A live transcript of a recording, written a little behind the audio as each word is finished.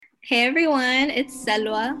Hey everyone, it's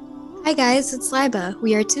Selwa. Hi guys, it's Liba.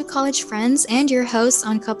 We are two college friends and your hosts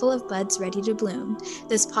on Couple of Buds Ready to Bloom.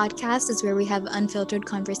 This podcast is where we have unfiltered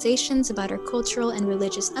conversations about our cultural and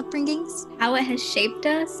religious upbringings, How it has shaped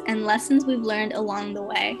us, and lessons we've learned along the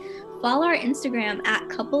way. Follow our Instagram at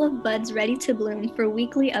Couple of Buds Ready to Bloom for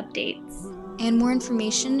weekly updates. and more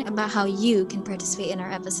information about how you can participate in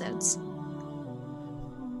our episodes.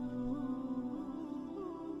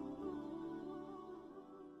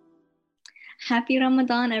 Happy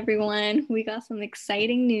Ramadan, everyone. We got some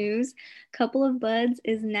exciting news. Couple of Buds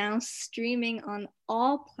is now streaming on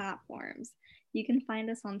all platforms. You can find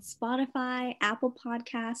us on Spotify, Apple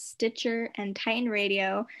Podcasts, Stitcher, and Titan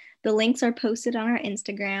Radio. The links are posted on our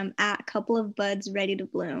Instagram at Couple of Buds Ready to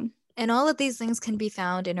Bloom. And all of these links can be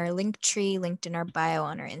found in our link tree linked in our bio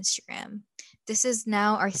on our Instagram. This is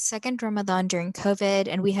now our second Ramadan during COVID,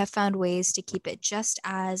 and we have found ways to keep it just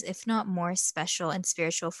as, if not more, special and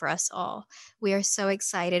spiritual for us all. We are so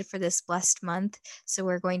excited for this blessed month, so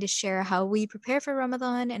we're going to share how we prepare for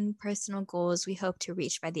Ramadan and personal goals we hope to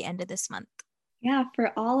reach by the end of this month. Yeah,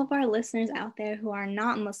 for all of our listeners out there who are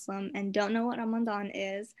not Muslim and don't know what Ramadan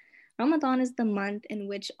is the month in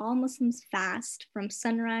which all Muslims fast from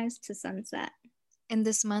sunrise to sunset. In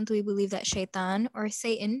this month, we believe that Shaitan, or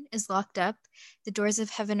Satan, is locked up, the doors of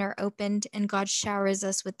heaven are opened, and God showers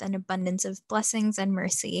us with an abundance of blessings and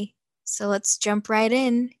mercy. So let's jump right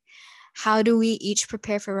in. How do we each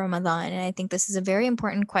prepare for Ramadan? And I think this is a very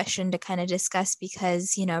important question to kind of discuss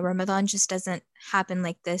because, Ramadan just doesn't happen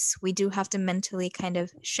like this. We do have to mentally kind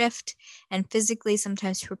of shift and physically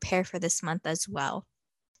sometimes prepare for this month as well.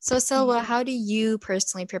 So, Selwa, how do you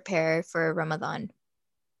personally prepare for Ramadan?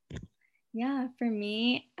 Yeah, for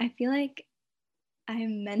me, I feel like I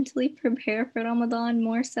mentally prepare for Ramadan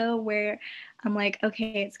more so where I'm like,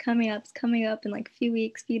 okay, it's coming up in like a few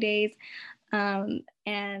weeks, few days. And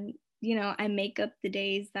I make up the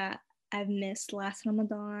days that I've missed last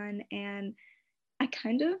Ramadan, and I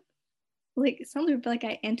kind of like, it sounds like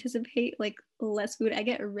I anticipate like less food. I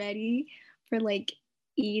get ready for like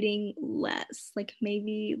eating less, like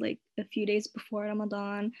maybe like a few days before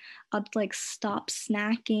Ramadan I'll like stop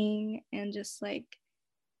snacking and just like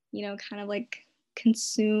kind of like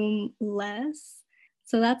consume less.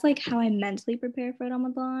 So that's like how I mentally prepare for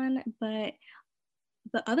Ramadan. But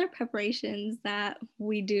the other preparations that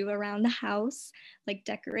we do around the house, like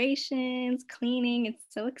decorations, cleaning, it's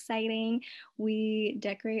so exciting. We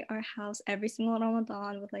decorate our house every single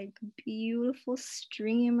Ramadan with like beautiful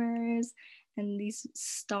streamers and these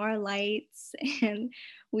star lights, and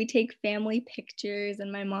we take family pictures,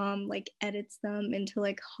 and my mom like edits them into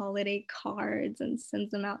like holiday cards and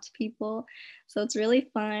sends them out to people. So it's really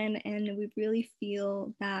fun, and we really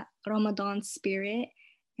feel that Ramadan spirit,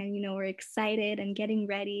 and we're excited and getting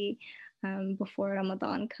ready before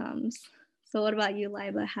Ramadan comes. So what about you,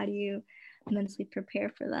 Liba? How do you mentally prepare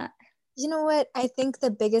for that? You know what? I think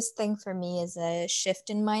the biggest thing for me is a shift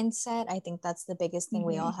in mindset. I think that's the biggest thing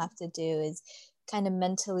we all have to do is kind of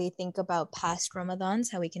mentally think about past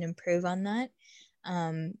Ramadans, how we can improve on that.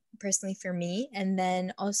 Personally for me, and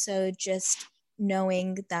then also just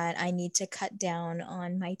knowing that I need to cut down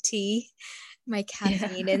on my tea, my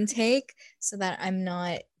caffeine intake, so that I'm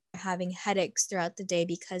not having headaches throughout the day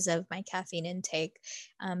because of my caffeine intake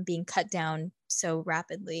being cut down so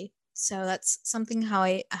rapidly. So that's something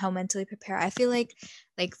how mentally prepare. I feel like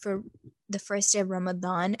for the first day of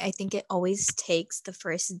Ramadan, I think it always takes the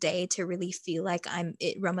first day to really feel like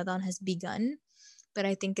Ramadan has begun. But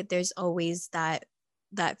I think that there's always that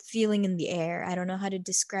feeling in the air. I don't know how to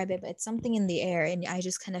describe it, but it's something in the air, and I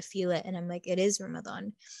just kind of feel it, and I'm like, it is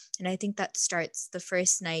Ramadan. And I think that starts the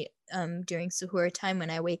first night during suhoor time when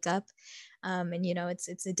I wake up. And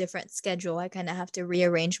it's a different schedule. I kind of have to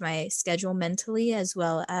rearrange my schedule mentally as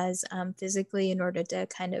well as physically in order to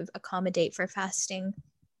kind of accommodate for fasting.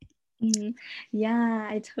 Mm-hmm. Yeah,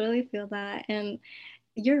 I totally feel that. And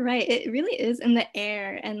you're right. It really is in the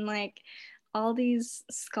air. And like all these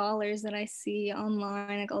scholars that I see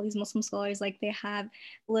online, like all these Muslim scholars, like they have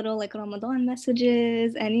little like Ramadan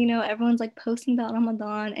messages, and everyone's like posting about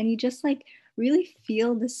Ramadan, and you just like really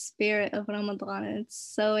feel the spirit of Ramadan. And it's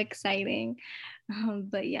so exciting.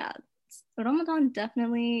 But yeah, Ramadan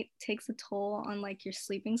definitely takes a toll on like your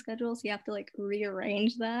sleeping schedule. So you have to like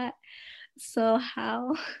rearrange that. So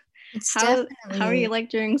how It's how are you definitely. like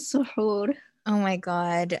during suhoor? Oh my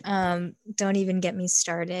God. Don't even get me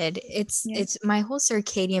started. Yeah. It's my whole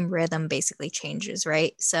circadian rhythm basically changes,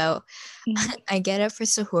 right? So Mm. I get up for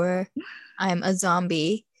suhoor. I'm a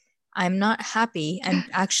zombie. I'm not happy. I'm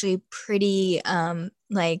actually pretty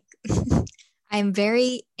like I'm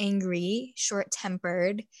very angry,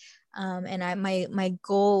 short-tempered. And my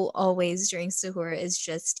goal always during suhoor is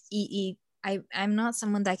just eat. I'm not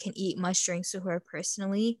someone that can eat much during suhoor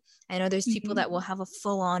personally. I know there's people that will have a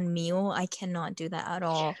full-on meal. I cannot do that at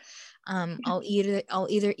all. I'll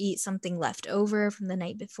either eat something left over from the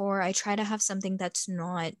night before. I try to have something that's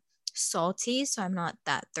not salty, so I'm not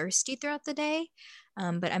that thirsty throughout the day.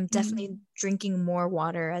 But I'm definitely drinking more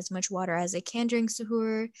water, as much water as I can during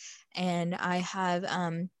suhoor. And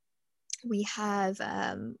we have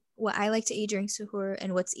what I like to eat during suhoor,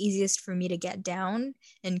 and what's easiest for me to get down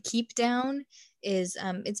and keep down is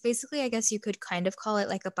it's basically, I guess you could kind of call it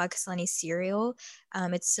like a Pakistani cereal.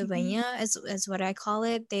 It's savanya as what I call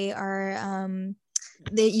it.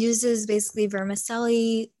 It uses basically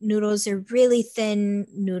vermicelli noodles. They're really thin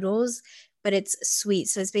noodles, but it's sweet.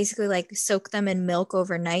 So it's basically like soak them in milk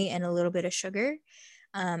overnight and a little bit of sugar.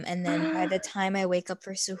 And then by the time I wake up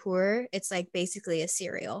for suhoor, it's like basically a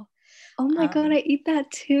cereal. Oh my God, I eat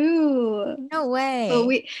that too. No way. But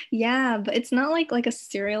but it's not like a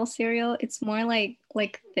cereal. It's more like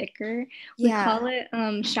thicker. We call it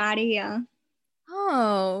sharia.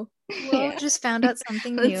 Oh, well, just found out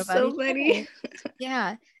something new That's about so each funny. other.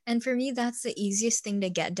 Yeah, and for me, that's the easiest thing to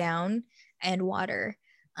get down, and water.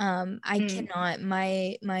 I cannot.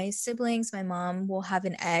 My siblings, my mom will have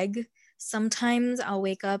an egg. Sometimes I'll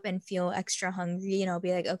wake up and feel extra hungry, and I'll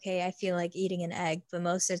be like, okay, I feel like eating an egg, but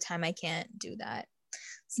most of the time I can't do that.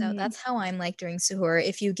 So that's how I'm like during suhoor.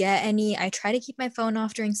 If you get any, I try to keep my phone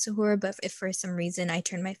off during suhoor, but if for some reason I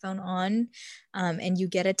turn my phone on, and you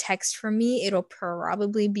get a text from me, it'll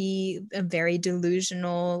probably be a very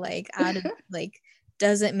delusional, like out of like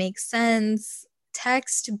doesn't make sense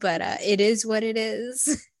text, but it is what it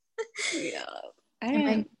is. Yeah, And I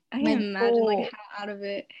can my imagine like goal, how out of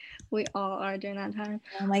it we all are during that time.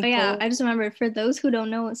 my Oh yeah, goal. I just remembered, for those who don't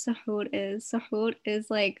know what sahur is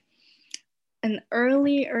like an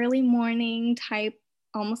early morning type,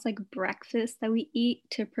 almost like breakfast that we eat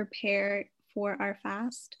to prepare for our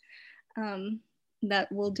fast, that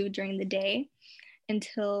we'll do during the day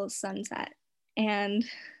until sunset. And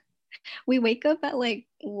we wake up at like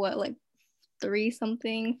what, like 3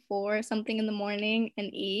 something, 4 something in the morning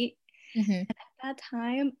and eat. Mhm. At that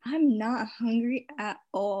time, I'm not hungry at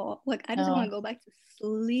all. Like, I just want to No. go back to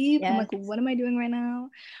sleep. I'm Yes. like, what am I doing right now?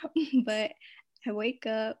 But I wake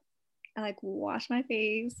up, I like wash my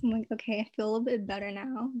face. I'm like, okay, I feel a little bit better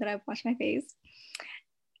now that I've washed my face.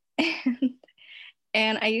 And,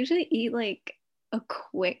 and I usually eat like a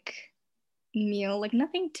quick meal, like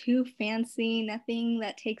nothing too fancy, nothing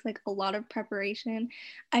that takes like a lot of preparation.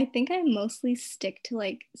 I think I mostly stick to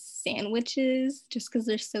like sandwiches just because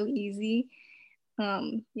they're so easy.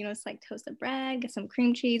 It's like toasted bread, get some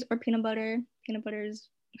cream cheese or peanut butter. Peanut butter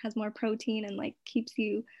has more protein and like keeps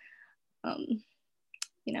you um,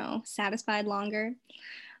 satisfied longer.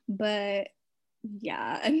 But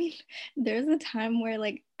yeah, I mean, there's a time where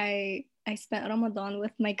like I spent Ramadan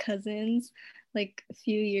with my cousins like a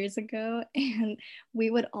few years ago, and we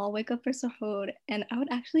would all wake up for sahur, and I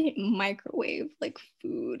would actually microwave like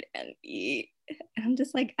food and eat. And I'm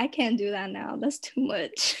just like, I can't do that now. That's too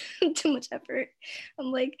much, too much effort.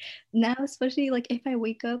 I'm like, now, especially like if I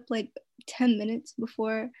wake up like 10 minutes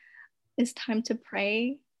before it's time to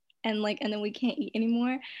pray, and then we can't eat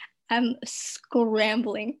anymore, I'm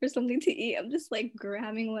scrambling for something to eat. I'm just like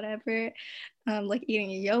grabbing whatever, like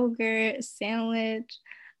eating a yogurt, a sandwich.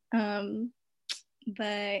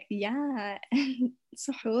 But yeah,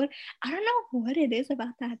 suhoor, I don't know what it is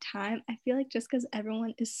about that time. I feel like just because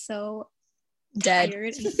everyone is so Dead.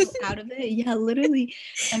 tired and so out of it. Yeah, literally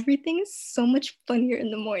everything is so much funnier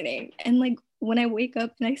in the morning. And like when I wake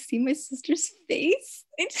up and I see my sister's face,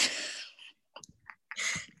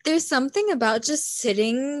 There's something about just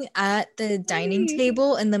sitting at the dining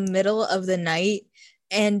table in the middle of the night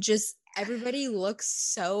and just everybody looks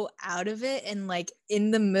so out of it and like in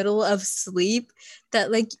the middle of sleep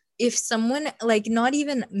that like if someone, like not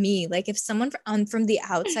even me, like if someone from the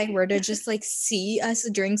outside were to just like see us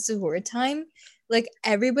during suhoor time, like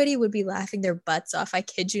everybody would be laughing their butts off. I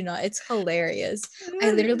kid you not. It's hilarious.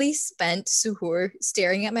 I literally spent suhoor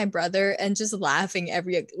staring at my brother and just laughing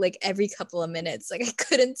every couple of minutes. Like I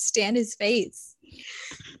couldn't stand his face.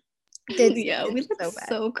 yeah, we It's look so bad.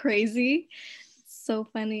 so crazy. So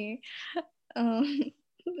funny. Um,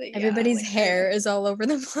 yeah, Everybody's like hair is all over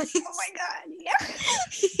the place. oh my god, yeah.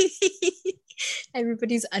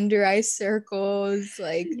 Everybody's under eye circles,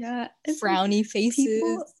 like Yeah, it's like frowny faces.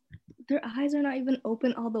 people, their eyes are not even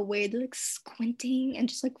open all the way. They're like squinting and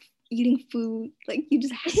just like eating food. Like you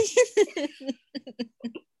just have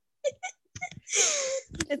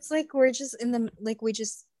It's like we're just we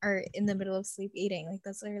just are in the middle of sleep eating. Like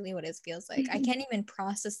that's literally what it feels like. I can't even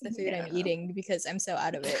process the food I'm eating because I'm so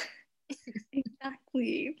out of it.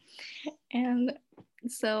 Exactly. And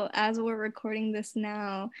so as we're recording this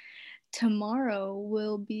now, tomorrow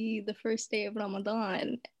will be the first day of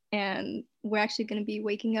Ramadan, and we're actually going to be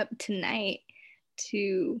waking up tonight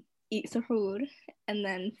to eat sahur and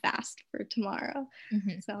then fast for tomorrow.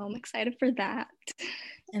 So I'm excited for that.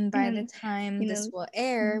 And by the time this will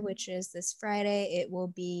air, which is this Friday, it will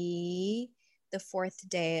be the 4th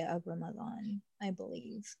day of Ramadan, I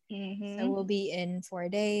believe. So we'll be in 4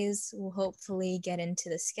 days. We'll hopefully get into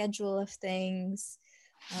the schedule of things.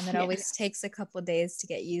 It always takes a couple days to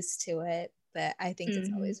get used to it, but I think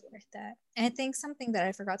it's always worth that. And I think something that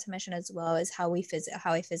I forgot to mention as well is how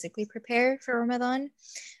I physically prepare for Ramadan.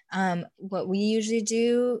 What we usually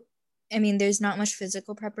do, I mean, there's not much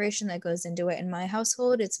physical preparation that goes into it in my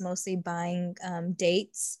household. It's mostly buying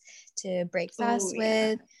dates to break fast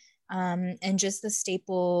with, and just the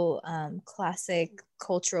staple classic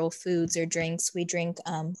cultural foods or drinks. We drink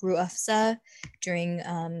roux afza during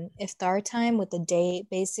iftar time with the date.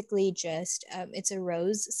 Basically, just it's a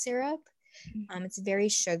rose syrup. It's very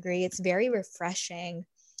sugary. It's very refreshing.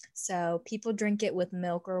 So people drink it with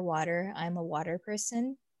milk or water. I'm a water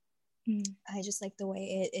person. I just like the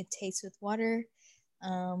way it tastes with water.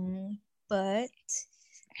 But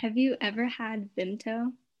have you ever had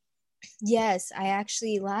Vimto? Yes, I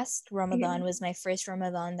actually, last Ramadan was my first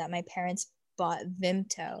Ramadan that my parents bought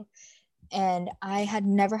Vimto. And I had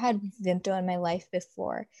never had Vimto in my life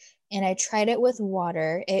before. And I tried it with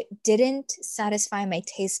water. It didn't satisfy my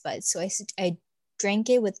taste buds. So I drank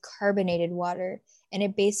it with carbonated water. And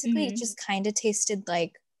it basically just kind of tasted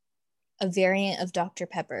like a variant of Dr.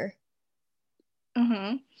 Pepper.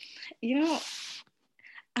 You know,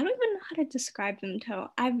 I don't even know how to describe Vimto.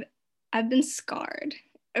 I've been scarred.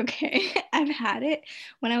 Okay. I've had it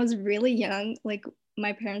when I was really young. Like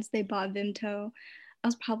my parents, they bought Vimto. I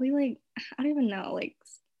was probably like, I don't even know, like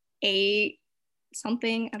 8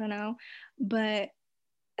 something. I don't know. But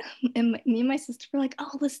me and my sister were like,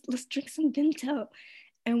 oh, let's drink some Vimto.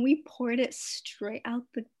 And we poured it straight out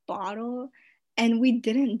the bottle, and we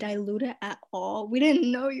didn't dilute it at all. We didn't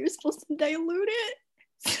know you're supposed to dilute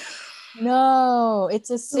it. No, it's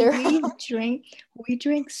a syrup. We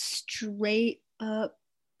drank straight up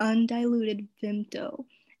undiluted Vimto,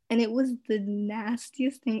 and it was the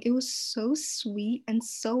nastiest thing. It was so sweet and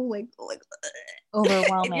so like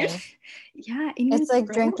overwhelming. It's like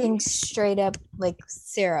drinking straight up like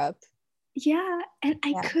syrup. Yeah, and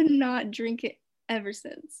I could not drink it ever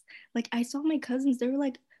since. Like I saw my cousins, they were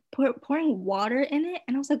like pouring water in it,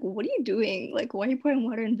 and I was like, what are you doing? Like, why are you pouring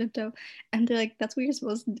water in Vimto? And they're like, that's what you're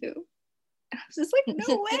supposed to do. And I was just like,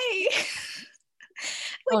 no way.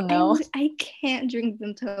 Like, oh no, I can't drink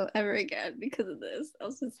Vimto ever again because of this. I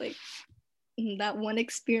was just like, that one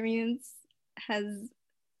experience has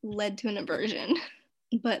led to an aversion.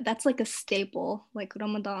 But that's like a staple, like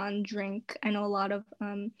Ramadan drink. I know a lot of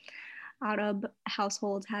Arab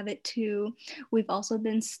households have it too. We've also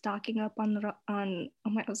been stocking up on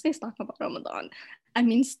I was say stocking up on Ramadan. I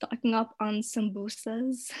mean stocking up on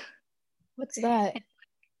sambusas. What's that?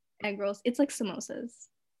 Egg rolls. It's like samosas.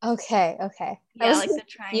 Okay. Yeah, like the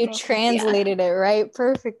triangle. You translated it right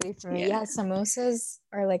perfectly for me. Yeah, samosas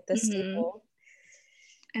are like the staple.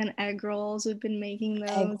 And egg rolls, we've been making those.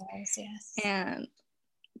 Egg rolls, yes. And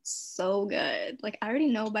it's so good. Like I already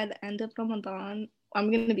know by the end of Ramadan,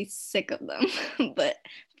 I'm gonna be sick of them. But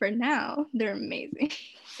for now, they're amazing.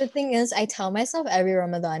 The thing is, I tell myself every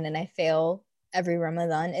Ramadan, and I fail every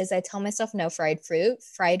Ramadan, is I tell myself no fried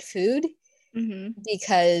food.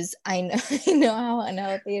 Because I know how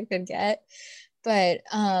unhealthy it could get, but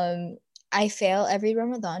I fail every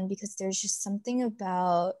Ramadan because there's just something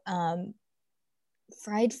about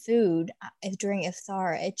fried food during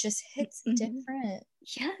iftar. It just hits different.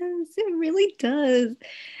 Yes, it really does.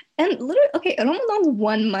 And literally, okay, Ramadan's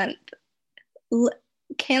 1 month.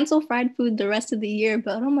 Cancel fried food the rest of the year,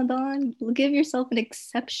 but Ramadan, give yourself an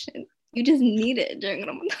exception. You just need it during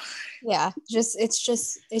Ramadan. Yeah, it's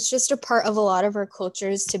just a part of a lot of our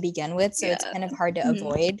cultures to begin with, so it's kind of hard to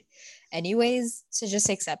avoid anyways, so just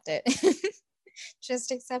accept it.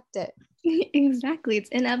 Just accept it. Exactly, it's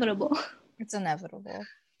inevitable.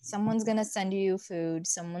 Someone's gonna send you food,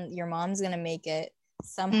 your mom's gonna make it,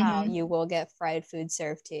 somehow you will get fried food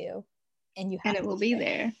served to you, and it will be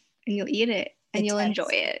there, and you'll eat it, and you'll enjoy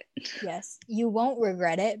it. Yes, you won't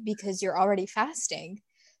regret it because you're already fasting.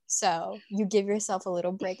 So you give yourself a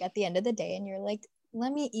little break at the end of the day and you're like,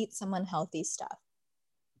 let me eat some unhealthy stuff.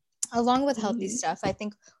 Along with healthy stuff, I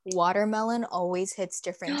think watermelon always hits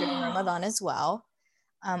different during Ramadan as well.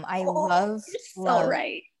 I love, you're so love,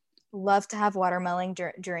 right. love to have watermelon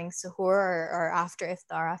during suhoor or after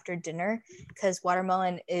iftar, after dinner, because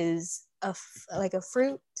watermelon is like a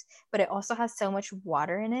fruit, but it also has so much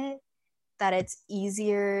water in it that it's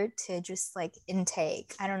easier to just like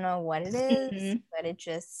intake. I don't know what it is, but it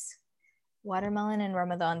just, watermelon and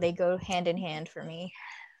Ramadan, they go hand in hand for me.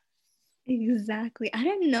 Exactly. I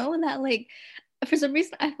didn't know that, like, for some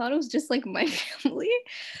reason I thought it was just like my family,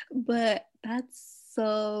 but that's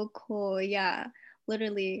so cool. Yeah,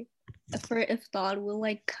 literally for iftar we'll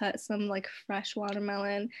like cut some like fresh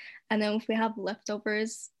watermelon, and then if we have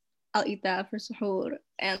leftovers I'll eat that for suhoor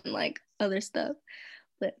and like other stuff.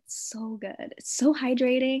 But it's so good, it's so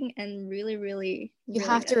hydrating and really really You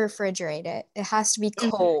really have to good. refrigerate it. It has to be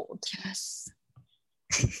cold. Yes.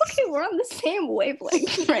 Okay, we're on the same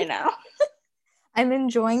wavelength right now. I'm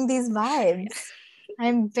enjoying these vibes.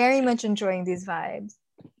 I'm very much enjoying these vibes.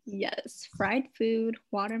 Yes, fried food,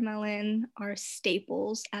 watermelon are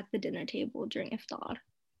staples at the dinner table during iftar.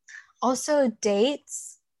 Also,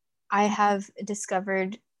 dates. I have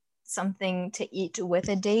discovered something to eat with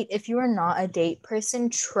a date. If you are not a date person,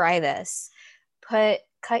 try this.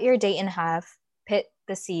 Cut your date in half, pit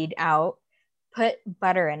the seed out, put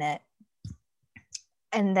butter in it,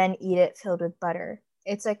 and then eat it filled with butter.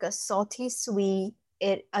 It's like a salty sweet.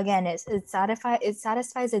 It again, it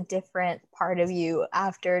satisfies a different part of you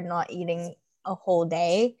after not eating a whole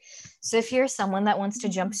day. So if you're someone that wants to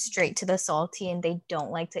jump straight to the salty and they don't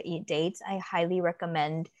like to eat dates, I highly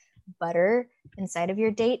recommend butter inside of your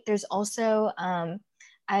date. There's also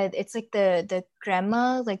it's like the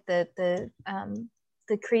crema, like the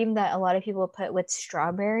cream that a lot of people put with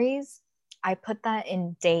strawberries. I put that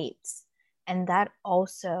in dates, and that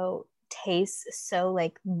also tastes so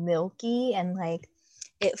like milky and like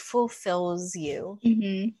it fulfills you.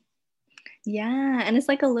 Mm-hmm. Yeah, and it's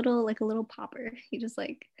like a little popper. You just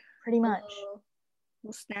like Pretty a much.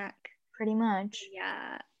 little snack. Pretty much.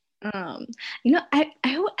 Yeah. You know, I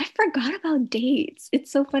forgot about dates.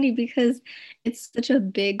 It's so funny because it's such a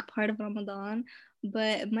big part of Ramadan,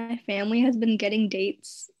 but my family has been getting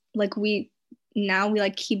dates like we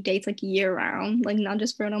like keep dates like year round, like not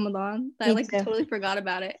just for Ramadan. I Me like too. totally forgot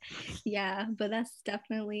about it. Yeah, but that's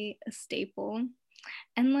definitely a staple.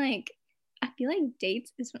 And like I feel like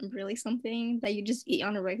dates isn't really something that you just eat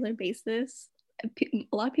on a regular basis.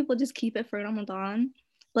 A lot of people just keep it for Ramadan.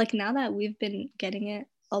 Like now that we've been getting it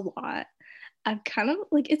a lot, I've kind of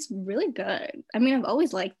like it's really good. I mean, I've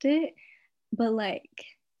always liked it, but like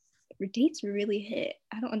dates really hit.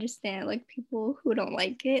 I don't understand. Like people who don't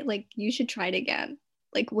like it, like you should try it again.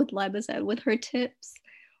 Like with Liba said, with her tips,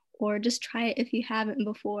 or just try it if you haven't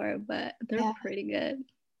before. But they're Yeah. pretty good.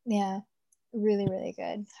 Yeah. Really, really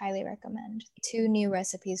good. Highly recommend. Two new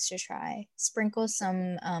recipes to try. Sprinkle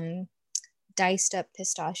some diced up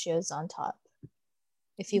pistachios on top.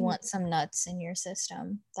 If you want some nuts in your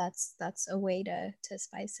system, that's a way to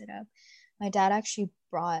spice it up. My dad actually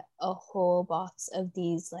brought a whole box of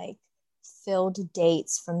these like filled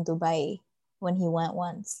dates from Dubai when he went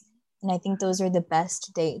once. And I think those are the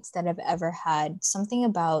best dates that I've ever had. Something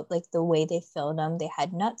about like the way they filled them. They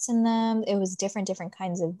had nuts in them. It was different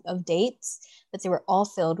kinds of dates, but they were all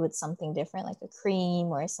filled with something different, like a cream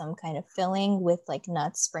or some kind of filling with like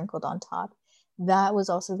nuts sprinkled on top. That was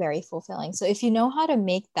also very fulfilling. So if you know how to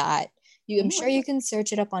make that, I'm sure you can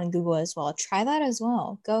search it up on Google as well. Try that as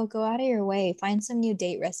well. Go out of your way. Find some new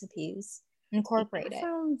date recipes. Incorporate That it.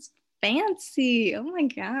 sounds fancy. Oh my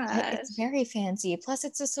gosh. It's very fancy. Plus,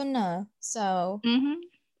 it's a sunnah. So Mm-hmm.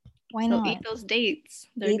 why So eat not? those dates.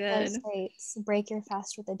 They're Eat those good. dates. Break your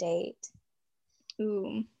fast with a date.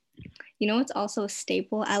 Ooh. You know what's also a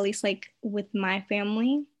staple, at least like with my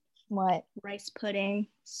family? What? Rice pudding.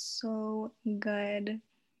 So good.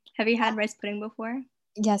 Have you had rice pudding before?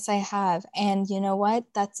 Yes, I have. And you know what?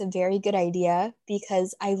 That's a very good idea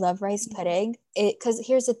because I love rice pudding. Because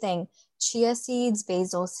here's the thing, chia seeds,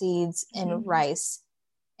 basil seeds, and Mm-hmm. rice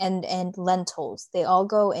and lentils, they all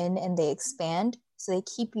go in and they expand. So they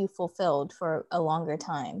keep you fulfilled for a longer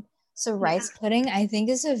time. So Yeah. rice pudding, I think,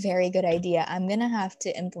 is a very good idea. I'm gonna have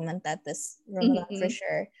to implement that this Ramadan for Mm-hmm.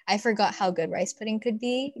 sure. I forgot how good rice pudding could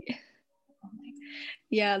be. Oh my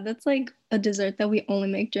Yeah, that's like a dessert that we only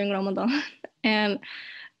make during Ramadan. And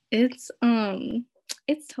it's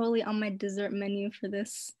it's totally on my dessert menu for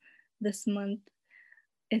this month.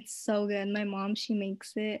 It's so good. My mom, she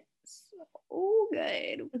makes it so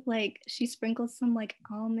good with like she sprinkles some like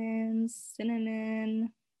almonds,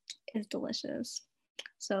 cinnamon. It's delicious.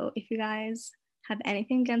 So if you guys have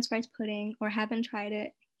anything against rice pudding or haven't tried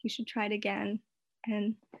it, you should try it again.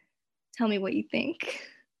 And tell me what you think.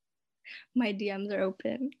 My DMs are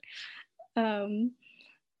open.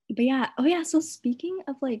 But yeah, oh yeah, so speaking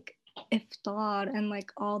of like iftar and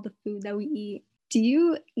like all the food that we eat, do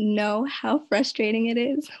you know how frustrating it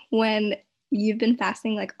is when you've been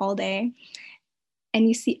fasting like all day and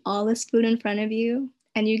you see all this food in front of you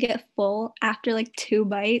and you get full after like 2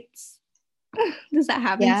 bites? Does that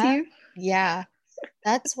happen to Yeah, you? yeah.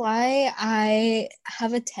 That's why I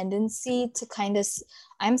have a tendency to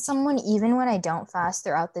I'm someone, even when I don't fast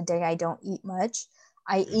throughout the day, I don't eat much.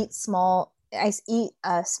 I eat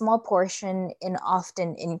a small portion in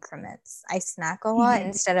often increments. I snack a lot Mhm.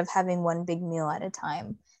 instead of having one big meal at a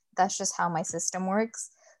time. That's just how my system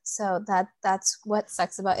works. So that's what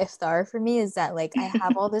sucks about iftar for me, is that like I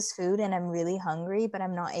have all this food and I'm really hungry, but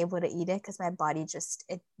I'm not able to eat it because my body just,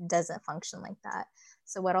 it doesn't function like that.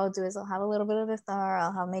 So what I'll do is I'll have a little bit of iftar,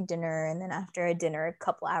 I'll have my dinner, and then after a dinner, a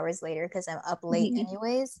couple hours later, because I'm up late Mhm.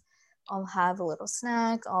 anyways, I'll have a little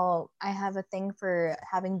snack. I have a thing for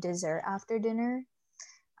having dessert after dinner.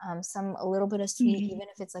 A little bit of sweet, Mhm. even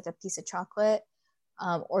if it's like a piece of chocolate,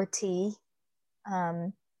 or tea,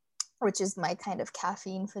 um, which is my kind of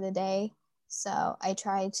caffeine for the day. So I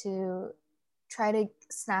try to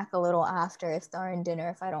snack a little after iftar and dinner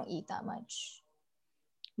if I don't eat that much.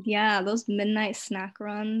 Yeah, those midnight snack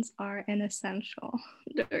runs are an essential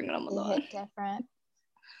during They Ramadan. hit different.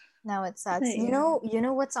 No, it sucks. But yeah. You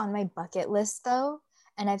know what's on my bucket list though?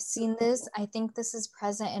 And I've seen this, I think this is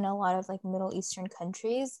present in a lot of like Middle Eastern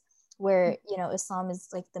countries where, Islam is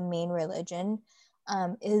like the main religion,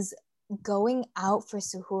 is going out for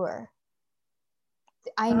suhoor.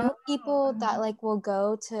 I Oh, know people that like will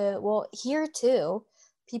go to, well, here too,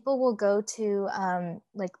 people will go to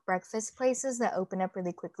like breakfast places that open up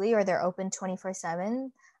really quickly, or they're open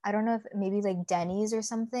 24/7. I don't know, if maybe like Denny's or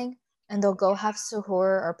something, and they'll go have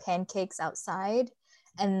suhoor or pancakes outside,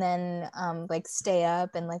 and then like stay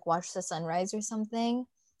up and like watch the sunrise or something,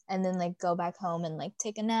 and then like go back home and like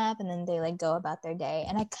take a nap, and then they like go about their day.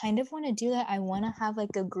 And I kind of want to do that. I want to have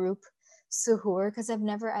like a group suhoor, because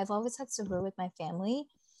I've always had suhoor with my family,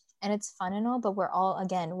 and it's fun and all, but we're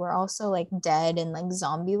also like dead and like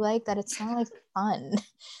zombie like, that it's not like fun.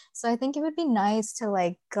 So I think it would be nice to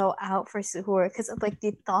like go out for suhoor, because of like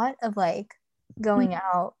the thought of like going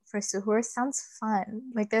out for suhoor sounds fun.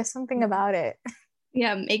 Like there's something about it.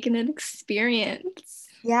 yeah, making an experience.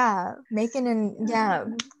 Yeah, making and yeah,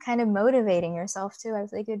 kind of motivating yourself too. I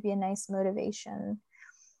think it'd be a nice motivation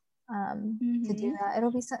to do Hmm. that.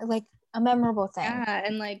 It'll be like a memorable thing. Yeah,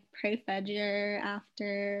 and like pray Fajr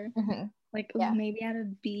after, Hmm. like Yeah, maybe at a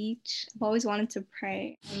beach. I've always wanted to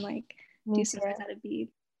pray and like do me too. suhoors at a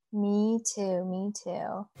beach. Me too. Me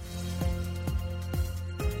too.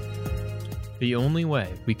 The only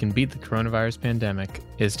way we can beat the coronavirus pandemic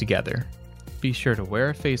is together. Be sure to wear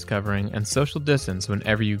a face covering and social distance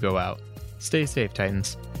whenever you go out. Stay safe,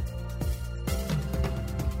 Titans.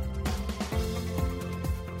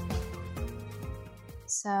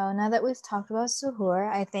 So now that we've talked about suhoor,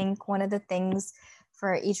 I think one of the things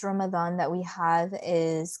for each Ramadan that we have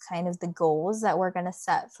is kind of the goals that we're going to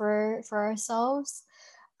set for ourselves.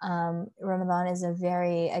 Ramadan is a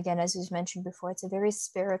very, again, as we've mentioned before, it's a very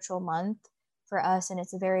spiritual month for us, and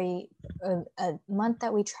it's a month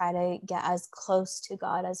that we try to get as close to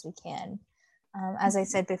God as we can. As I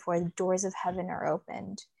said before, the doors of heaven are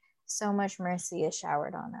opened. So much mercy is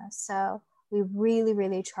showered on us. So we really,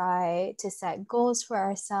 really try to set goals for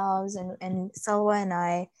ourselves. And Salwa and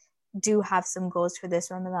I do have some goals for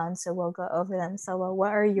this Ramadan. So we'll go over them. Salwa,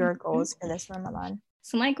 what are your Mhm. goals for this Ramadan?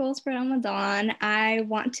 So my goals for Ramadan, I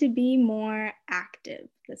want to be more active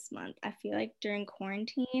this month. I feel like during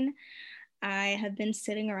quarantine, I have been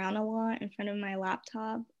sitting around a lot in front of my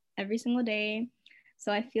laptop every single day.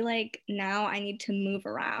 So I feel like now I need to move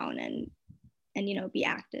around and be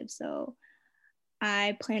active. So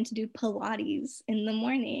I plan to do Pilates in the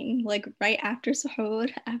morning, like right after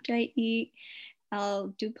suhoor, after I eat. I'll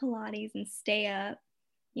do Pilates and stay up,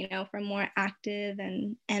 for more active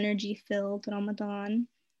and energy filled Ramadan.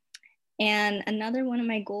 And another one of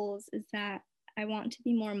my goals is that I want to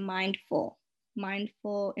be more mindful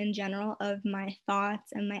in general of my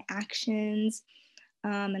thoughts and my actions,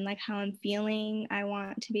 and like how I'm feeling. I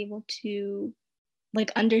want to be able to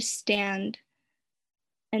like understand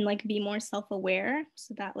and like be more self-aware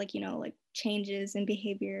so that like changes in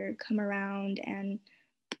behavior come around, and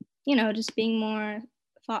just being more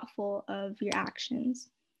thoughtful of your actions.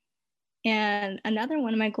 And another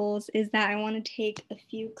one of my goals is that I want to take a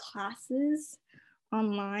few classes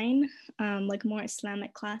online, like more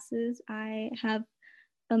Islamic classes. I have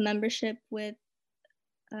a membership with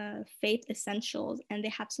Faith Essentials, and they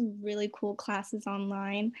have some really cool classes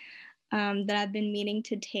online. that I've been meaning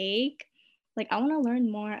to take. Like, I want to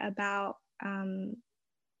learn more about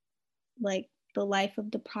like the life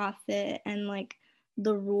of the prophet and like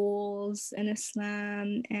the rules in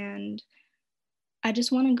Islam, and I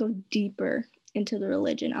just want to go deeper into the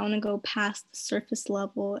religion. I want to go past the surface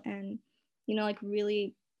level and, you know, like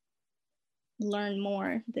really learn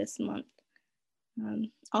more this month.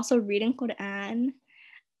 Also, reading Quran.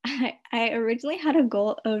 I originally had a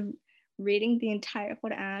goal of reading the entire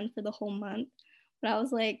Quran for the whole month, but I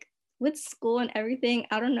was like, with school and everything,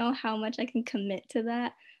 I don't know how much I can commit to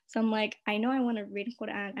that. So I'm like, I know I want to read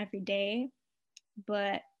Quran every day,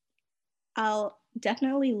 but I'll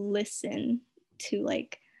definitely listen to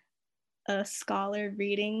like a scholar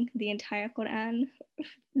reading the entire Quran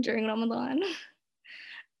during Ramadan.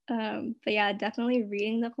 But yeah, definitely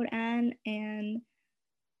reading the Quran and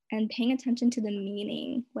paying attention to the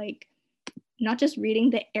meaning, like not just reading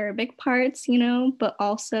the Arabic parts, you know, but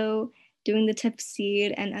also doing the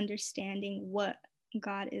tafsir and understanding what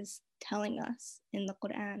God is telling us in the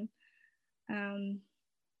Quran. And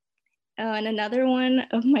another one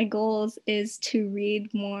of my goals is to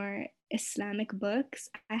read more Islamic books.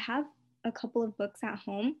 I have a couple of books at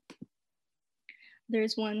home.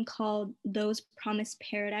 There's one called Those Promised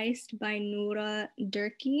Paradise by Noura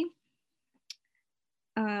Durki.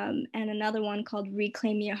 And another one called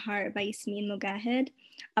Reclaim Your Heart by Yasmin Mogahed.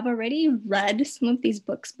 I've already read some of these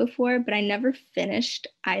books before, but I never finished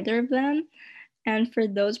either of them. And for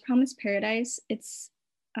Those Promised Paradise, it's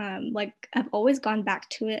like I've always gone back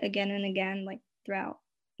to it again and again, like throughout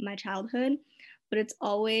my childhood, but it's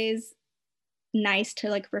always nice to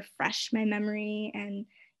like refresh my memory and,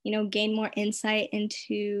 you know, gain more insight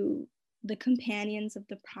into the companions of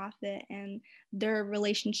the prophet and their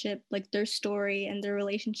relationship, like their story and their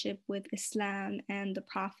relationship with Islam and the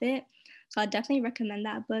prophet. So I definitely recommend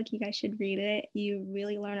that book. You guys should read it. You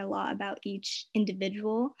really learn a lot about each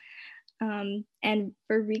individual. And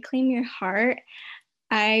for Reclaim Your Heart,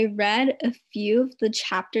 I read a few of the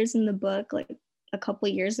chapters in the book like a couple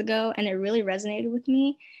years ago, and it really resonated with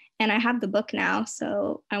me. And I have the book now,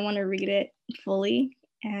 so I want to read it fully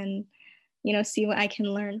and, you know, see what I can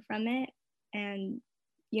learn from it and,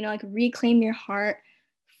 you know, like reclaim your heart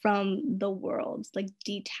from the world, like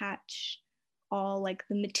detach all like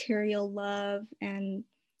the material love and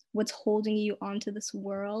what's holding you onto this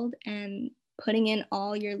world and putting in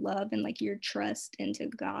all your love and like your trust into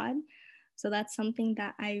God. So that's something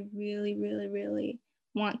that I really, really, really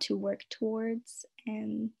want to work towards.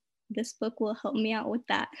 And this book will help me out with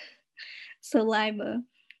that. So, Laiba,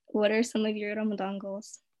 what are some of your Ramadan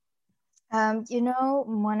goals? You know,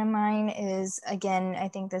 one of mine is, again, I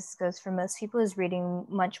think this goes for most people, is reading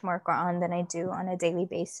much more Quran than I do on a daily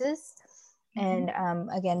basis. And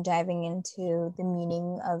again, diving into the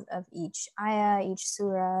meaning of each ayah, each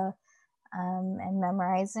surah, and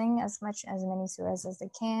memorizing as many surahs as they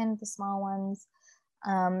can, the small ones.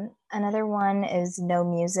 Another one is no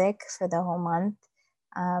music for the whole month.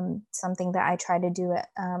 Something that I try to do,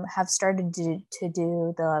 have started to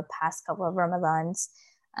do the past couple of Ramadans.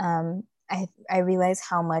 I realize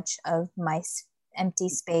how much of my empty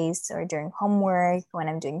space, or during homework, when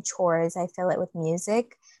I'm doing chores, I fill it with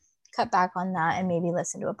music. Cut back on that and maybe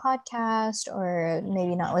listen to a podcast, or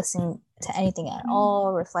maybe not listen to anything at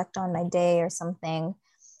all, reflect on my day or something.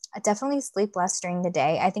 I definitely sleep less during the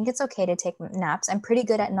day. I think it's okay to take naps. I'm pretty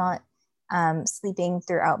good at not sleeping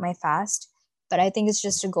throughout my fast, but I think it's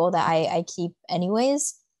just a goal that I keep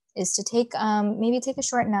anyways, is to take maybe take a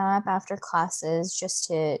short nap after classes, just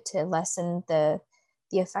to lessen the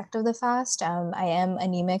effect of the fast. I am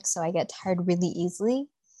anemic, so I get tired really easily.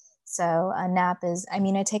 So a nap is, I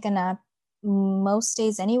mean, I take a nap most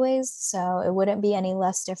days anyways, so it wouldn't be any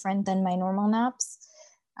less different than my normal naps.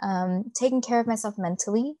 Taking care of myself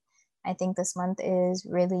mentally, I think this month is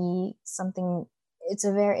really something. It's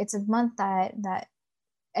a month that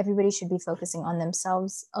everybody should be focusing on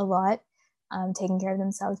themselves a lot, taking care of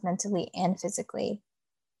themselves mentally and physically.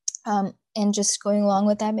 And just going along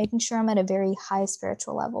with that, making sure I'm at a very high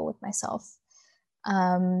spiritual level with myself.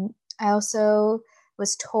 I also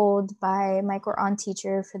was told by my Quran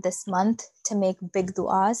teacher for this month to make big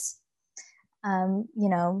du'as. You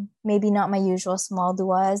know, maybe not my usual small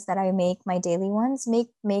du'as that I make, my daily ones. Make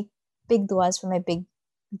big du'as for my big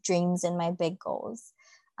dreams and my big goals.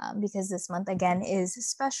 Because this month, again, is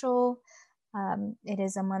special. It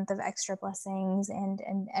is a month of extra blessings and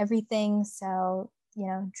everything. So, you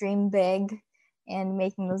know, dream big and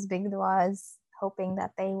making those big du'as, hoping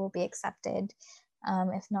that they will be accepted.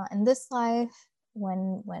 If not in this life,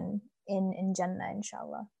 when in Jannah,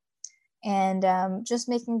 inshallah. and just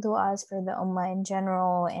making du'as for the ummah in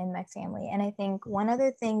general and my family. And I think one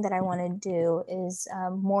other thing that I want to do is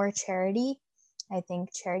more charity. I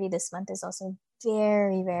think charity this month is also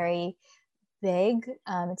very, very big.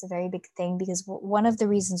 It's a very big thing because one of the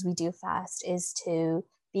reasons we do fast is to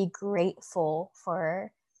be grateful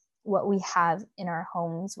for what we have in our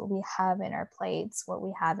homes, what we have in our plates, what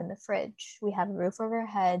we have in the fridge. We have a roof over our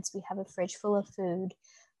heads, we have a fridge full of food,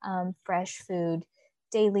 fresh food,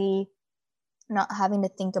 daily, not having to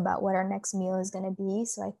think about what our next meal is going to be.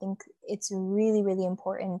 So I think it's really, really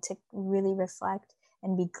important to really reflect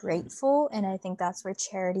and be grateful. And I think that's where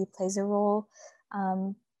charity plays a role.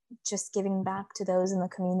 Just giving back to those in the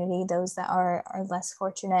community, those that are less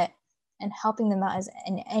fortunate, and helping them out as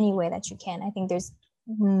in any way that you can. I think there's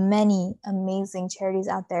many amazing charities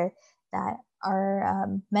out there that are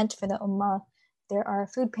meant for the ummah. There are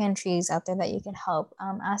food pantries out there that you can help.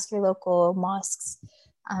 Ask your local mosques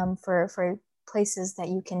for places that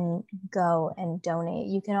you can go and donate.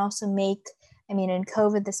 You can also make, I mean, in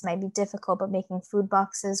COVID, this might be difficult, but making food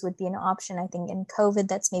boxes would be an option. I think in COVID,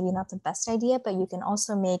 that's maybe not the best idea, but you can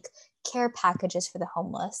also make care packages for the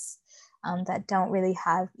homeless that don't really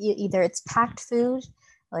have, either it's packed food,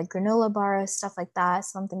 like granola bars, stuff like that,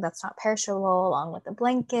 something that's not perishable, along with a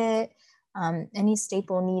blanket, any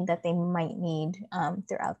staple need that they might need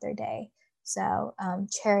throughout their day. So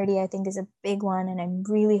charity, I think, is a big one, and I'm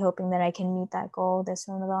really hoping that I can meet that goal this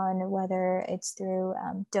Ramadan, whether it's through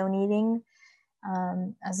donating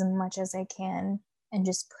as much as I can, and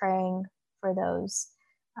just praying for those,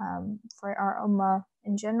 for our ummah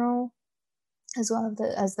in general, as well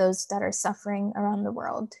as those that are suffering around the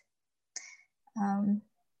world.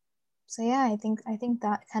 So yeah, I think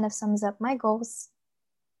that kind of sums up my goals.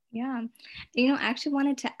 Yeah, I actually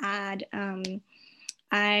wanted to add.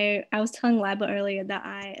 I was telling Laiba earlier that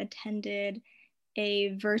I attended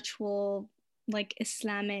a virtual like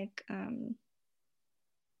Islamic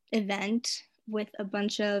event with a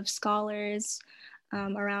bunch of scholars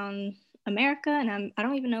around America, and I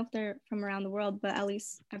don't even know if they're from around the world, but at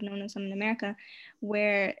least I've known some in America,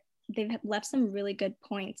 where they've left some really good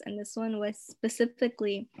points. And this one was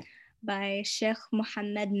specifically by Sheikh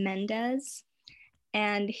Mohammed Mendez,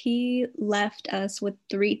 and he left us with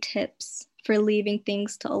 3 tips for leaving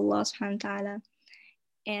things to Allah subhanahu wa ta'ala.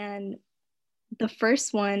 And the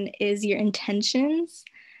first one is your intentions.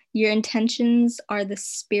 Your intentions are the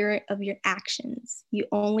spirit of your actions. You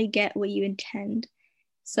only get what you intend.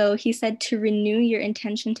 So he said to renew your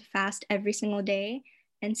intention to fast every single day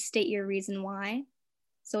and state your reason why.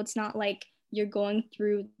 So it's not like you're going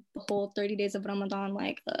through the whole 30 days of Ramadan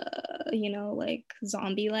like, like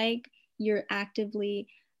zombie-like. You're actively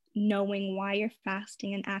knowing why you're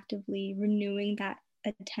fasting and actively renewing that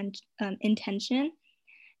intention.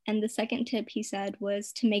 And the second tip he said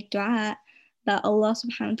was to make dua that Allah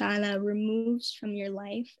subhanahu wa ta'ala removes from your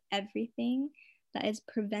life everything that is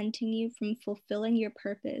preventing you from fulfilling your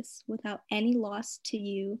purpose without any loss to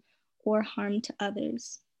you or harm to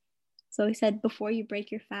others. So he said, before you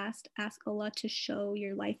break your fast, ask Allah to show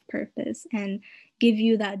your life purpose and give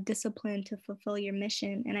you that discipline to fulfill your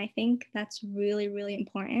mission. And I think that's really, really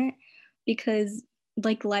important because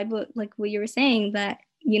like what you were saying, that,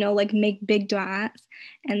 like make big du'as.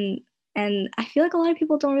 And I feel like a lot of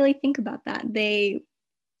people don't really think about that. They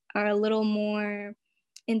are a little more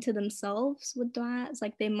into themselves with du'as.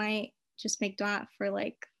 Like they might just make du'a for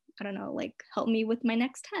like, I don't know, like help me with my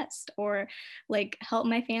next test, or like help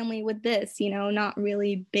my family with this, not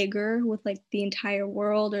really bigger with like the entire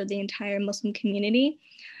world or the entire Muslim community.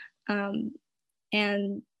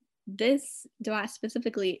 And this dua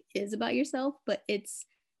specifically is about yourself, but it's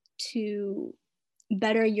to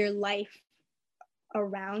better your life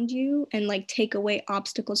around you and like take away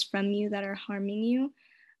obstacles from you that are harming you,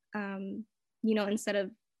 instead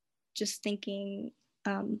of just thinking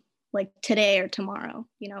like today or tomorrow,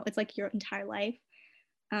 it's like your entire life.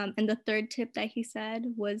 And the third tip that he said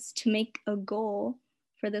was to make a goal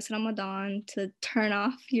for this Ramadan to turn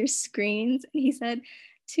off your screens. And he said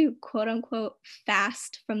to quote unquote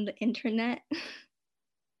fast from the internet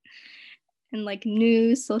and like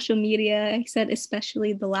news, social media. He said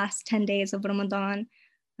especially the last 10 days of Ramadan.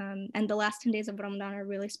 And the last 10 days of Ramadan are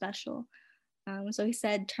really special. So he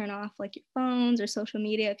said turn off like your phones or social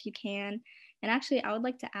media if you can. And actually, I would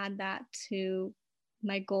like to add that to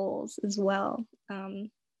my goals as well,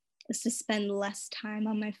 is to spend less time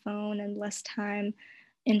on my phone and less time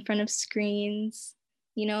in front of screens,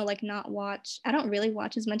 like not watch. I don't really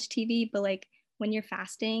watch as much TV, but like when you're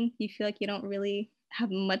fasting, you feel like you don't really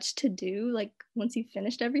have much to do, like once you've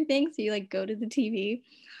finished everything. So you like go to the TV.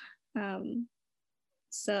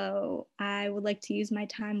 So I would like to use my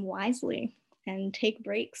time wisely and take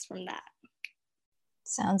breaks from that.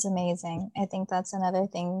 Sounds amazing. I think that's another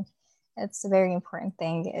thing. It's a very important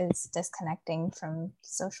thing, is disconnecting from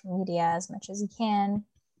social media as much as you can.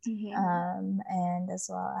 And as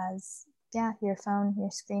well as, your phone,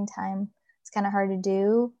 your screen time. It's kind of hard to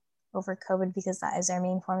do over COVID because that is our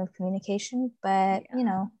main form of communication. But,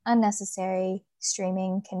 unnecessary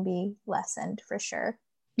streaming can be lessened for sure.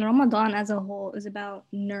 Ramadan as a whole is about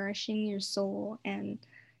nourishing your soul and,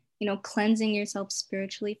 cleansing yourself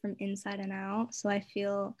spiritually from inside and out. So I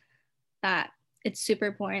feel that it's super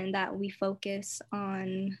important that we focus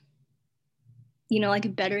on,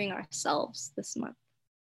 like bettering ourselves this month.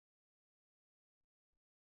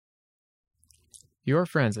 Your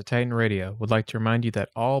friends at Titan Radio would like to remind you that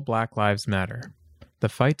all Black lives matter. The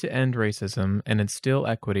fight to end racism and instill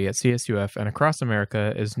equity at CSUF and across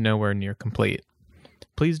America is nowhere near complete.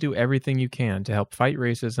 Please do everything you can to help fight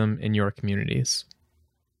racism in your communities.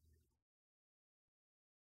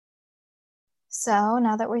 So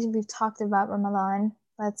now that we've talked about Ramadan,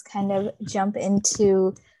 let's kind of jump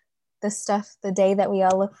into the day that we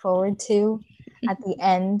all look forward to at the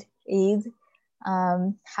end, Eid.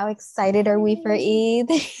 How excited are we for Eid?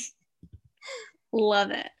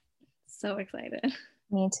 Love it. So excited.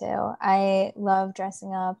 Me too. I love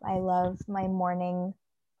dressing up. I love my morning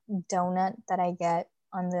donut that I get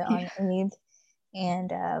on Eid.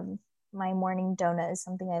 And my morning donut is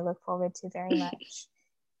something I look forward to very much.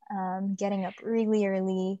 Getting up really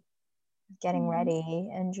early, getting ready,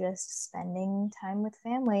 and just spending time with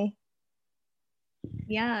family.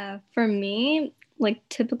 Yeah, for me, like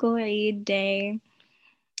typical Eid day,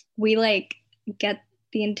 we like get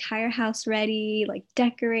the entire house ready, like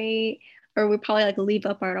decorate, or we probably like leave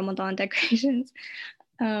up our Ramadan decorations.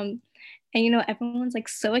 And everyone's like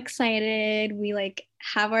so excited. We like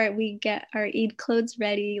we get our Eid clothes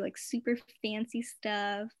ready, like super fancy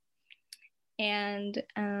stuff. And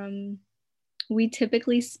we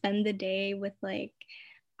typically spend the day with like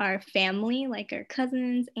our family, like our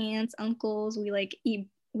cousins, aunts, uncles. We like eat,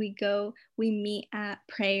 we meet at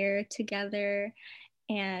prayer together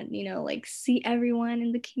and, like see everyone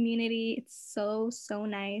in the community. It's so, so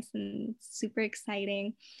nice and super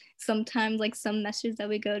exciting. Sometimes like some messages that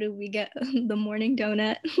we go to, we get the morning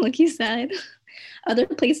donut, like you said. Other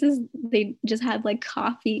places, they just have like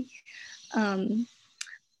coffee.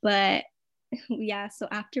 But yeah, so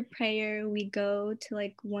after prayer, we go to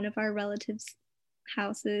like one of our relatives'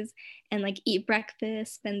 houses and like eat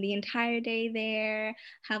breakfast, spend the entire day there,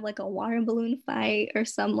 have like a water balloon fight or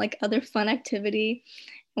some like other fun activity,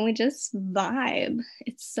 and we just vibe.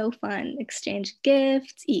 It's so fun. Exchange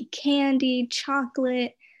gifts, eat candy,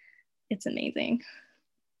 chocolate. It's amazing.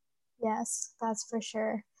 Yes, that's for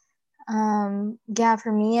sure.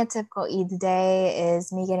 For me, a typical Eid day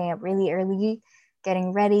is me getting up really early,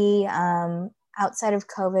 getting ready, outside of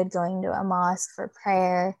COVID, going to a mosque for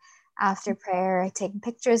prayer. After prayer, taking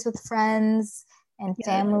pictures with friends and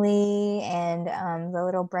family, and the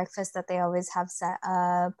little breakfast that they always have set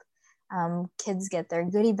up. Kids get their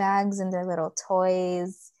goodie bags and their little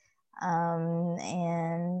toys.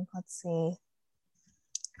 And let's see,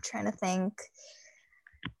 I'm trying to think.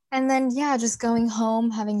 And then, just going home,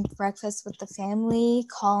 having breakfast with the family,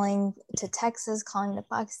 calling to Texas, calling to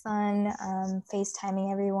Pakistan,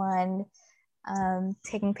 FaceTiming everyone,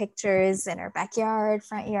 taking pictures in our backyard,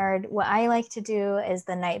 front yard. What I like to do is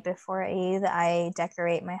the night before Eid, I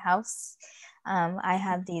decorate my house. I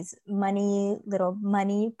have these little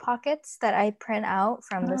money pockets that I print out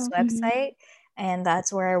from this website. And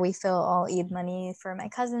that's where we fill all Eid money for my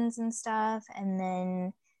cousins and stuff. And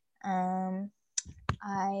then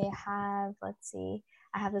I have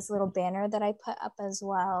this little banner that I put up as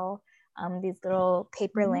well. These little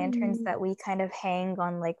paper lanterns that we kind of hang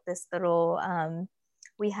on like this little,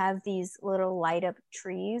 we have these little light up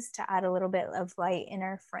trees to add a little bit of light in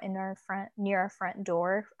our front, near our front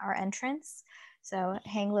door, our entrance. So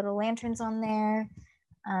hang little lanterns on there.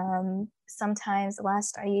 Sometimes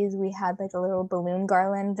last Eid we had like a little balloon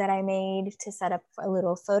garland that I made to set up a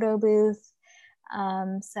little photo booth.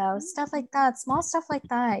 So stuff like that, small stuff like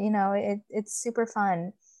that, it's super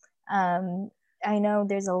fun. I know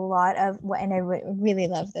there's a lot of, and I really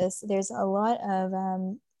love this, there's a lot of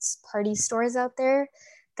party stores out there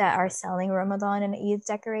that are selling Ramadan and Eid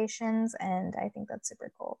decorations, and I think that's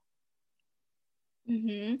super cool.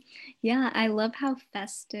 Yeah, I love how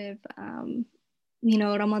festive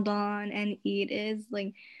Ramadan and Eid is.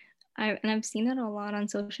 Like I've seen it a lot on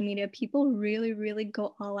social media. People really, really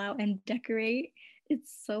go all out and decorate.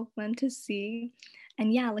 It's so fun to see.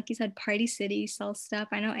 And yeah, like you said, Party City sells stuff.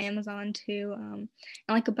 I know Amazon too. And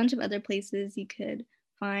like a bunch of other places you could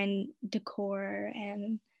find decor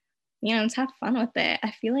and, you know, just have fun with it.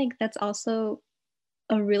 I feel like that's also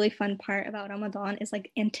a really fun part about Ramadan is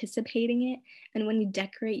like anticipating it. And when you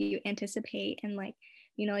decorate, you anticipate and like,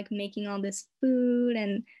 you know, like making all this food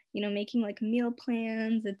and, you know, making like meal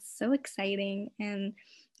plans. It's so exciting and,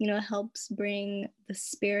 you know, helps bring the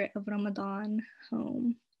spirit of Ramadan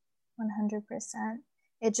home. 100%.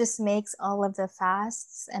 It just makes all of the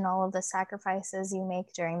fasts and all of the sacrifices you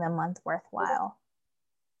make during the month worthwhile.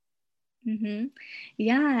 Mm-hmm.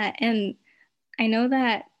 Yeah. And I know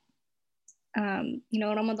that, you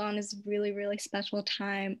know, Ramadan is really, really special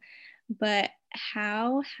time, but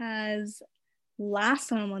how has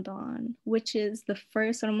last Ramadan, which is the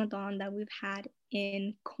first Ramadan that we've had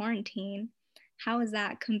in quarantine, how is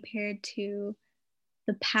that compared to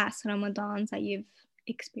the past Ramadans that you've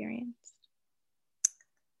experienced?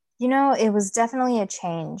 You know, it was definitely a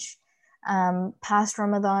change. Past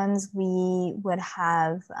Ramadans, we would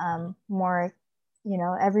have more, you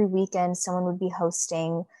know, every weekend someone would be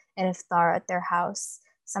hosting an iftar at their house.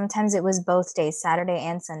 Sometimes it was both days, Saturday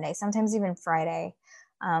and Sunday, sometimes even Friday.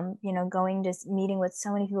 You know, going to meeting with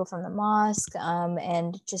so many people from the mosque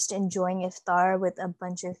and just enjoying iftar with a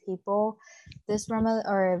bunch of people. This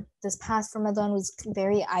past Ramadan was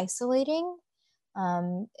very isolating.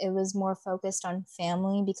 It was more focused on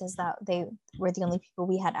family because that they were the only people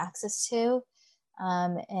we had access to.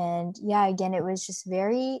 And yeah, again, it was just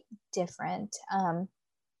very different.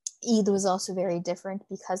 Eid was also very different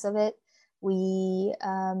because of it. We,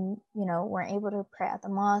 you know, weren't able to pray at the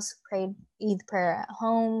mosque, prayed Eid prayer at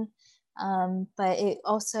home. But it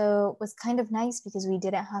also was kind of nice because we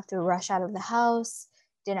didn't have to rush out of the house,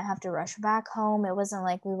 didn't have to rush back home. It wasn't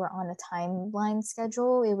like we were on a timeline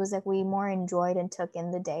schedule. It was like we more enjoyed and took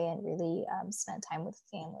in the day and really spent time with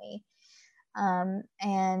family.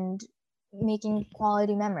 And making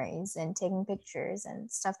quality memories and taking pictures and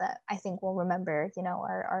stuff that I think we'll remember, you know,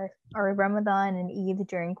 our Ramadan and Eid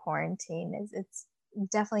during quarantine it's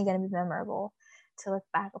definitely going to be memorable to look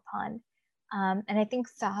back upon. And I think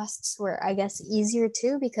fasts were, I guess, easier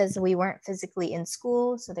too because we weren't physically in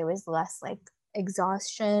school. So there was less like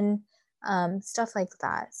exhaustion, stuff like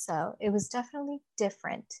that. So it was definitely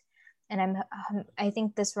different. And I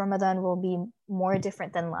think this Ramadan will be more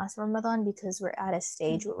different than last Ramadan because we're at a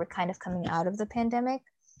stage where we're kind of coming out of the pandemic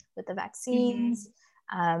with the vaccines,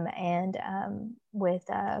 and with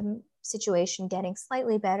situation getting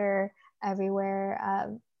slightly better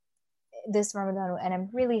everywhere this Ramadan. And I'm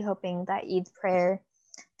really hoping that Eid prayer,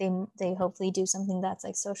 they hopefully do something that's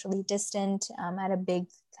like socially distant at a big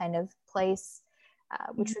kind of place.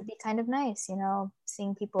 Which would be kind of nice, you know,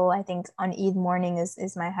 seeing people. I think on Eid morning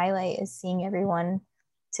is my highlight, is seeing everyone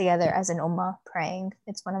together as an ummah praying.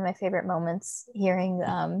 It's one of my favorite moments, hearing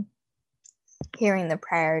the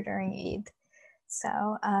prayer during Eid.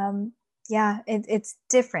 So yeah, it's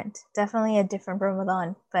different, definitely a different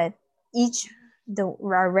Ramadan, but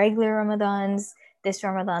our regular Ramadans, this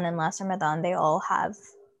Ramadan and last Ramadan, they all have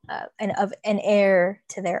an air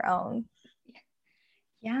to their own.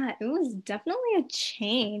 Yeah, it was definitely a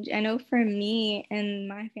change. I know for me and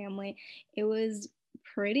my family, it was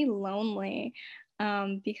pretty lonely,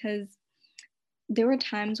 because there were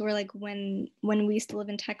times where like when we used to live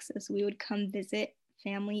in Texas, we would come visit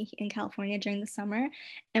family in California during the summer,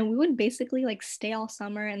 and we would basically like stay all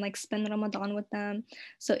summer and like spend Ramadan with them.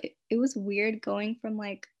 So it was weird going from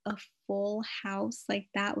like a full house like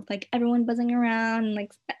that with like everyone buzzing around and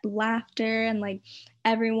like laughter and like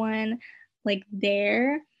everyone like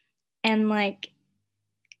there, and like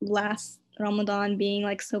last Ramadan being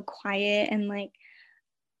like so quiet and like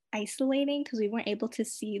isolating because we weren't able to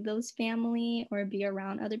see those family or be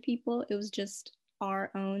around other people. It was just our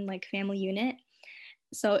own like family unit.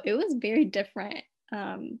 So it was very different.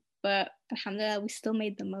 But alhamdulillah, we still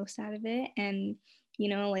made the most out of it. And, you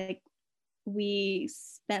know, like we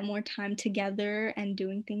spent more time together and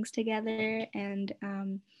doing things together and,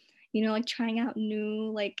 you know, like trying out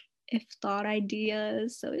new like iftar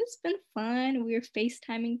ideas. So it's been fun. We were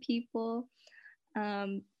FaceTiming people.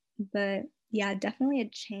 But yeah, definitely a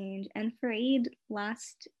change. And for Eid,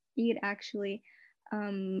 last Eid actually,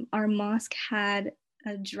 our mosque had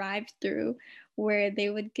a drive-through where they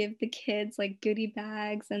would give the kids like goodie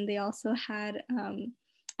bags, and they also had,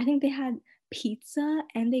 I think they had pizza,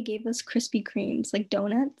 and they gave us Krispy Kremes, like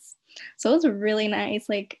donuts. So it was really nice.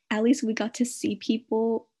 Like at least we got to see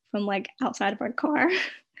people from like outside of our car.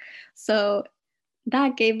 So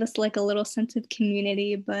that gave us like a little sense of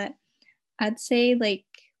community, but I'd say like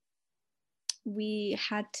we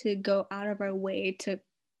had to go out of our way to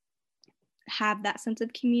have that sense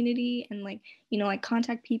of community and like, you know, like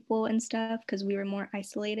contact people and stuff because we were more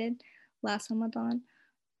isolated last Ramadan.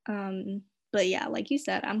 But yeah, like you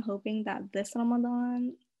said, I'm hoping that this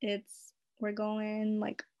Ramadan, we're going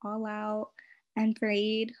like all out, and for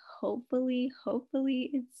Eid, hopefully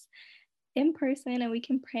it's in person and we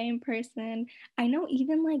can pray in person. I know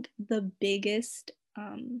even like the biggest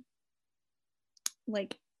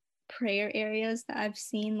like prayer areas that I've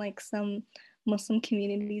seen like some Muslim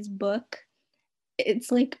communities book,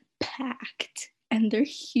 it's like packed and they're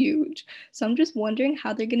huge. So I'm just wondering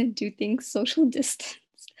how they're gonna do things social distance.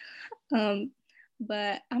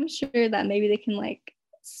 But I'm sure that maybe they can like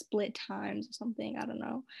split times or something. I don't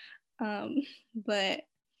know. But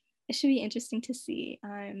it should be interesting to see.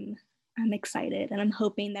 I'm excited and I'm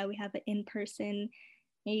hoping that we have an in-person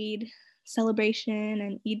Eid celebration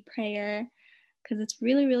and Eid prayer, because it's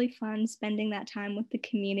really, really fun spending that time with the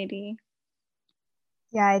community.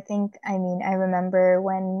 Yeah, I remember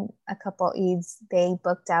when a couple Eids, they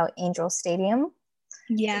booked out Angel Stadium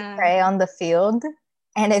to pray on the field,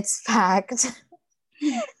 and it's packed.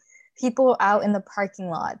 People out in the parking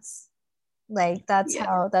lots. Like that's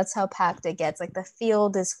how packed it gets. Like the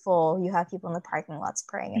field is full. You have people in the parking lots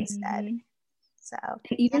praying instead. So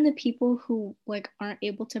and even the people who like aren't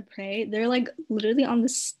able to pray, they're like literally on the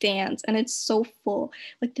stands and it's so full.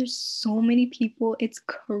 Like there's so many people, it's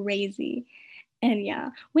crazy. And yeah,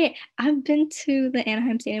 wait, I've been to the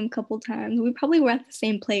Anaheim Stadium a couple times. We probably were at the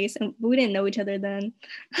same place and we didn't know each other then.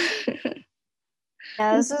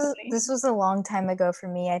 Yeah, this was a long time ago for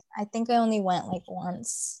me. I think I only went like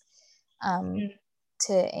once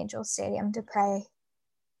to Angel Stadium to pray.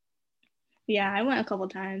 Yeah, I went a couple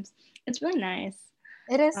times. It's really nice.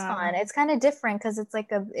 It is fun. It's kind of different because it's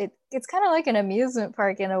like it's kind of like an amusement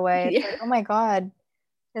park in a way. It's like, oh my God,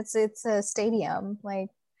 it's a stadium. Like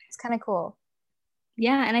it's kind of cool.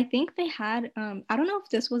 Yeah, and I think they had I don't know if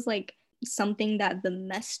this was like something that the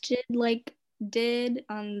masjid like did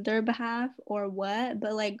on their behalf or what,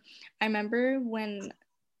 but like I remember when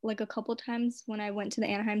like a couple times when I went to the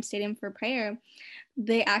Anaheim Stadium for prayer,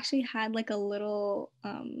 they actually had like a little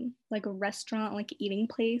like a restaurant, like eating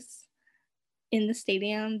place in the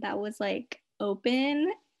stadium that was like open,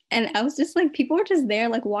 and I was just like, people were just there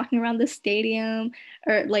like walking around the stadium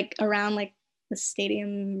or like around like the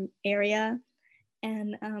stadium area,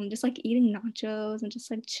 and just like eating nachos and just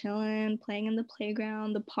like chilling, playing in the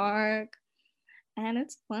playground, the park, and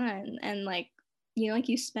it's fun. And like, you know, like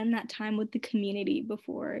you spend that time with the community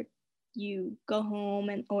before you go home,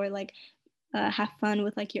 and or like have fun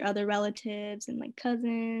with like your other relatives and like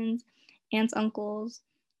cousins, aunts, uncles.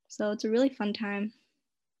 So it's a really fun time.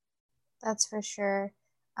 That's for sure.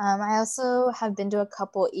 I also have been to a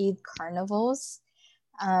couple Eid carnivals.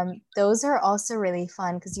 Those are also really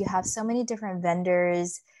fun because you have so many different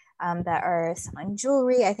vendors that are selling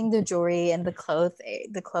jewelry. I think the jewelry and the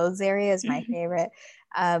clothes area is my favorite.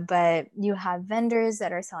 But you have vendors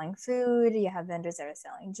that are selling food. You have vendors that are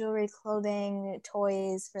selling jewelry, clothing,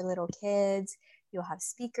 toys for little kids. You'll have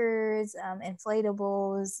speakers,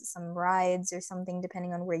 inflatables, some rides or something,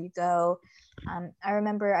 depending on where you go. I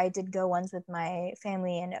remember I did go once with my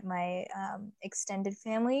family and my extended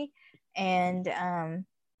family, and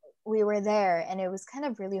we were there, and it was kind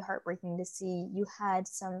of really heartbreaking to see. You had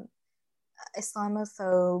some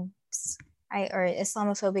Islamophobic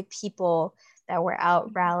people that were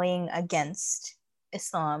out rallying against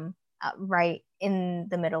Islam right in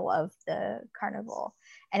the middle of the carnival,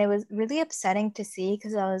 and it was really upsetting to see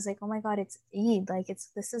because I was like, oh my God, it's Eid, like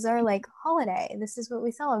this is our like holiday, this is what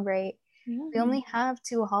we celebrate. We only have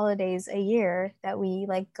 2 holidays a year that we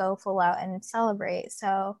like go full out and celebrate.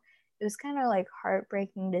 So it was kind of like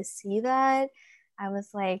heartbreaking to see that. I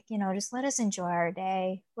was like, just let us enjoy our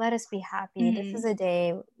day. Let us be happy. This is a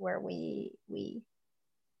day where we're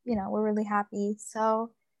really happy.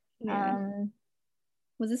 So,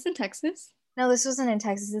 was this in Texas? No, this wasn't in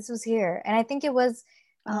Texas. This was here. And I think it was,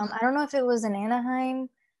 I don't know if it was in Anaheim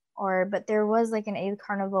but there was like an Eid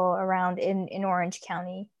carnival around in Orange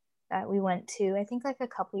County that we went to. I think like a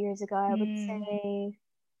couple years ago, I would say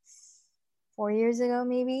 4 years ago,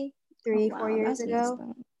 maybe 4 years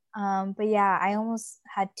ago. But yeah, I almost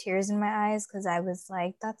had tears in my eyes because I was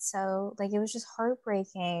like, that's so, like, it was just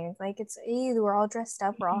heartbreaking. Like, it's Eid, we're all dressed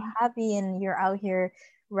up, we're all happy, and you're out here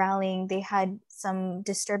rallying. They had some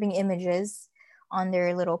disturbing images on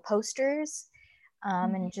their little posters,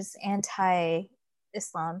 and just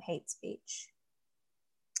anti-Islam hate speech.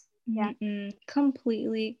 Yeah.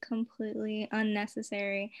 Completely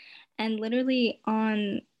unnecessary. And literally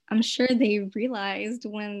I'm sure they realized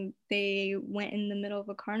when they went in the middle of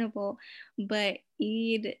a carnival, but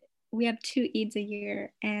Eid, we have 2 Eids a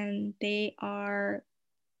year, and they are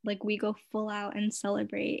like, we go full out and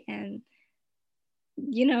celebrate, and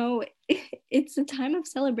you know, it's a time of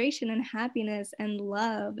celebration and happiness and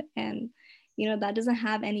love. And, you know, that doesn't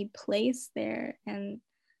have any place there. And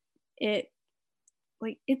it,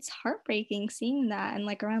 like, it's heartbreaking seeing that and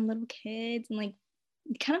like around little kids and like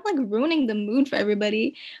kind of like ruining the mood for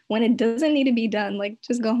everybody when it doesn't need to be done. Like,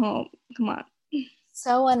 just go home. Come on.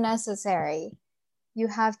 So unnecessary. You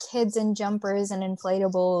have kids in jumpers and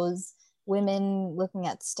inflatables, women looking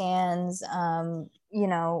at stands, you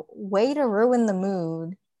know, way to ruin the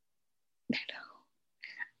mood.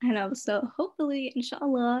 I know. So hopefully,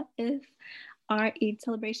 inshallah, if our Eid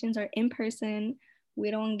celebrations are in person, we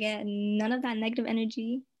don't get none of that negative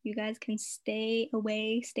energy. You guys can stay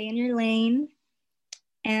away, stay in your lane,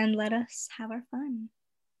 and let us have our fun.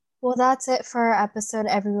 Well, that's it for our episode,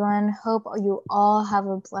 everyone. Hope you all have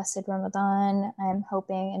a blessed Ramadan. I'm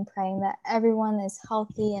hoping and praying that everyone is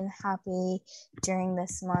healthy and happy during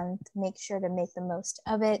this month. Make sure to make the most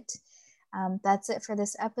of it. That's it for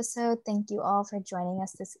this episode. Thank you all for joining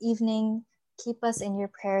us this evening. Keep us in your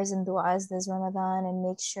prayers and du'as this Ramadan, and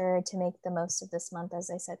make sure to make the most of this month,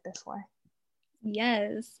 as I said before.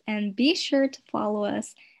 Yes, and be sure to follow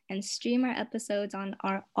us and stream our episodes on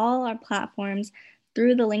all our platforms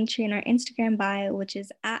through the link tree in our Instagram bio, which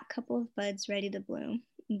is @coupleofbuds ready to bloom.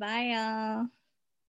 Bye, y'all.